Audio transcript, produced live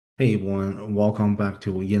Hey everyone, welcome back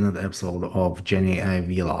to yet another episode of GenAI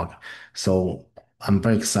Vlog. I'm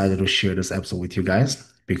very excited to share this episode with you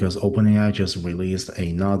guys because OpenAI just released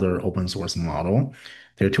another open source model.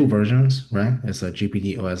 There are two versions, right? It's a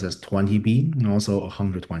GPT-OSS-20B and also a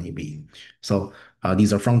 120B.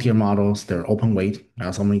 These are frontier models. They're open weight.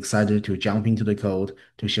 So I'm excited to jump into the code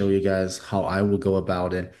to show you guys how I will go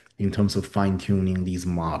about it in terms of fine-tuning these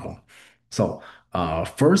models.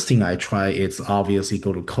 First thing I try is obviously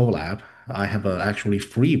go to Colab. I have a actually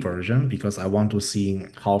free version because I want to see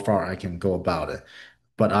how far I can go about it.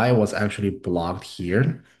 But I was actually blocked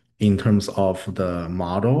here in terms of the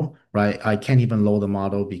model, right? I can't even load the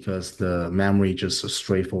model because the memory just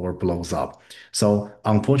straightforward blows up. So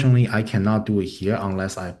unfortunately, I cannot do it here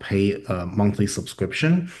unless I pay a monthly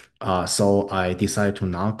subscription. So I decided to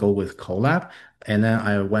not go with Colab, and then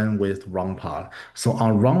I went with RunPod. So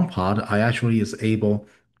on RunPod, I actually is able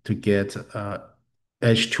to get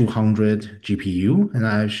H200 GPU, and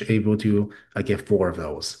I was able to get four of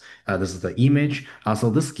those. This is the image. So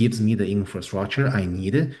this gives me the infrastructure I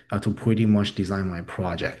needed to pretty much design my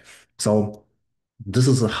project. So this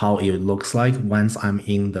is how it looks like once I'm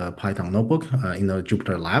in the Python notebook in the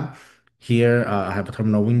Jupyter lab. Here, I have a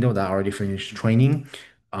terminal window that I already finished training.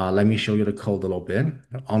 Let me show you the code a little bit.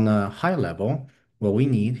 On a high level, what we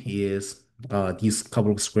need is these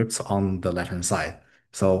couple of scripts on the left-hand side.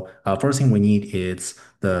 First thing we need is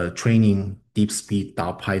the training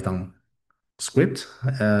DeepSpeed.python script,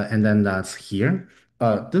 and then that's here.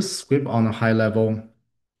 This script on a high level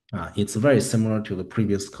it's very similar to the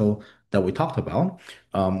previous code that we talked about.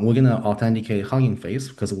 We're going to authenticate Hugging Face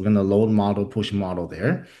because we're going to load model, push model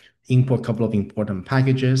there, import a couple of important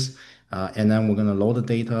packages, and then we're going to load the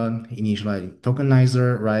data, initialize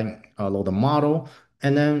tokenizer, right? Load the model,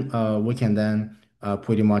 and then we can then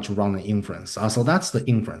pretty much run the inference. So that's the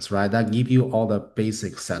inference, right? That give you all the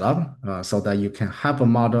basic setup so that you can have a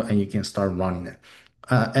model and you can start running it.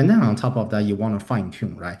 And then on top of that, you want to fine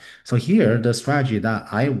tune, right? So here, the strategy that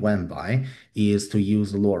I went by is to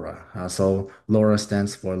use LoRA. So LoRA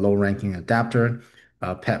stands for low ranking adapter,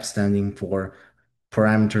 PEP standing for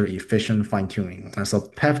parameter efficient fine tuning. So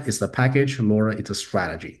PEP is the package, LoRA is a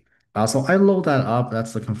strategy. So I load that up,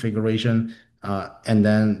 that's the configuration, and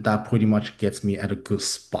then that pretty much gets me at a good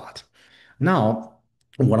spot. Now,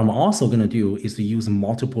 what I'm also going to do is to use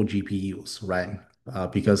multiple GPUs, right?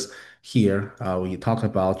 Because here we talked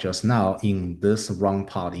about just now in this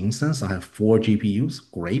RunPod instance, I have four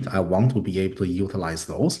GPUs. Great. I want to be able to utilize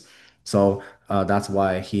those. That's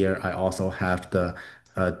why here I also have the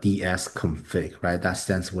DS config, right? That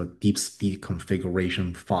stands for deep speed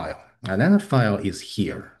configuration file. And then the file is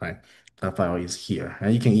here, right? That file is here.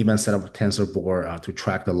 And you can even set up a TensorBoard to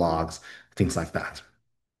track the logs, things like that.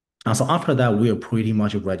 So after that, we are pretty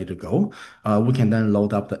much ready to go. We can then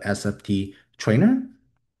load up the SFTTrainer,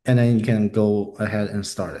 and then you can go ahead and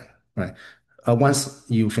start it, right? Once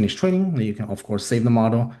you finish training, you can of course save the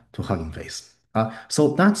model to Hugging Face.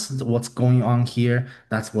 So that's what's going on here.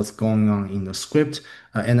 That's what's going on in the script.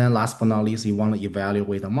 And then last but not least, you want to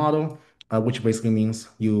evaluate the model, which basically means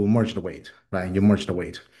you merge the weight, right? You merge the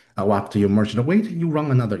weight. After you merge the weight, you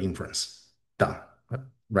run another inference. Done,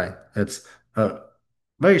 right? It's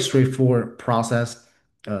very straightforward process.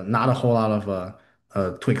 Not a whole lot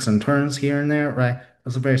of twists and turns here and there, right?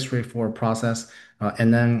 It's a very straightforward process.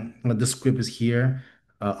 And then the script is here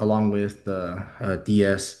along with the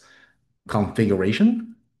DS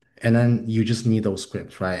configuration. And then you just need those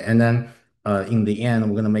scripts, right? And then in the end,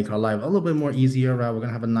 we're going to make our life a little bit more easier, right? We're going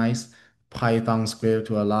to have a nice Python script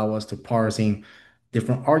to allow us to parsing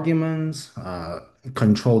different arguments,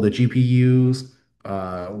 control the GPUs,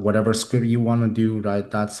 whatever script you want to do, right?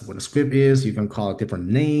 That's what the script is. You can call it different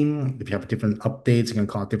name. If you have different updates, you can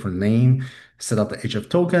call it different name. Set up the HF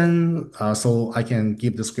token, so I can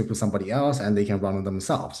give the script to somebody else and they can run it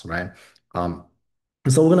themselves, right? Um,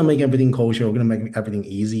 so we're gonna make everything kosher. We're gonna make everything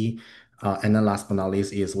easy. And then last but not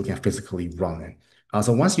least is we can physically run it.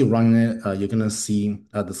 So once you run it, you're gonna see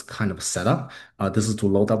this kind of setup. This is to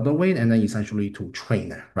load up the weight and then essentially to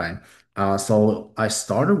train it, right? So I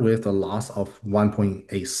started with a loss of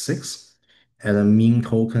 1.86 and a mean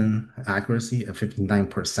token accuracy of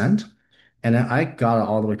 59%. And then I got it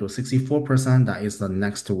all the way to 64%. That is the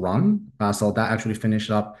next to run. So that actually finished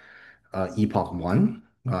up Epoch 1.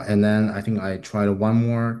 And then I think I tried it one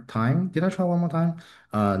more time. Did I try one more time?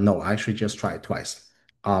 No, I actually just tried twice.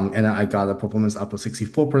 And then I got the performance up to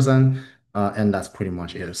 64%, and that's pretty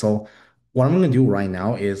much it. So what I'm going to do right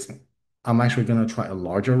now is I'm actually going to try a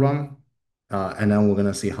larger run, and then we're going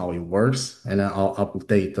to see how it works. And then I'll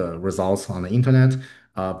update the results on the internet.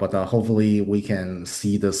 But hopefully we can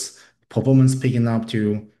see this performance picking up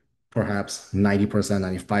too. perhaps 90%,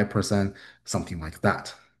 95%, something like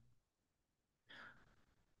that.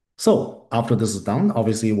 So after this is done,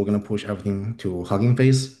 obviously we're going to push everything to Hugging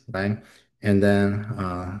Face, right? And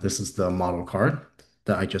then this is the model card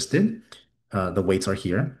that I just did. The weights are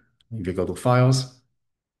here. If you go to files,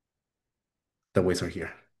 the weights are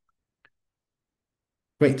here.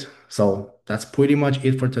 Great. So that's pretty much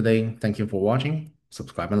it for today. Thank you for watching.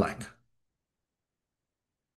 Subscribe and like.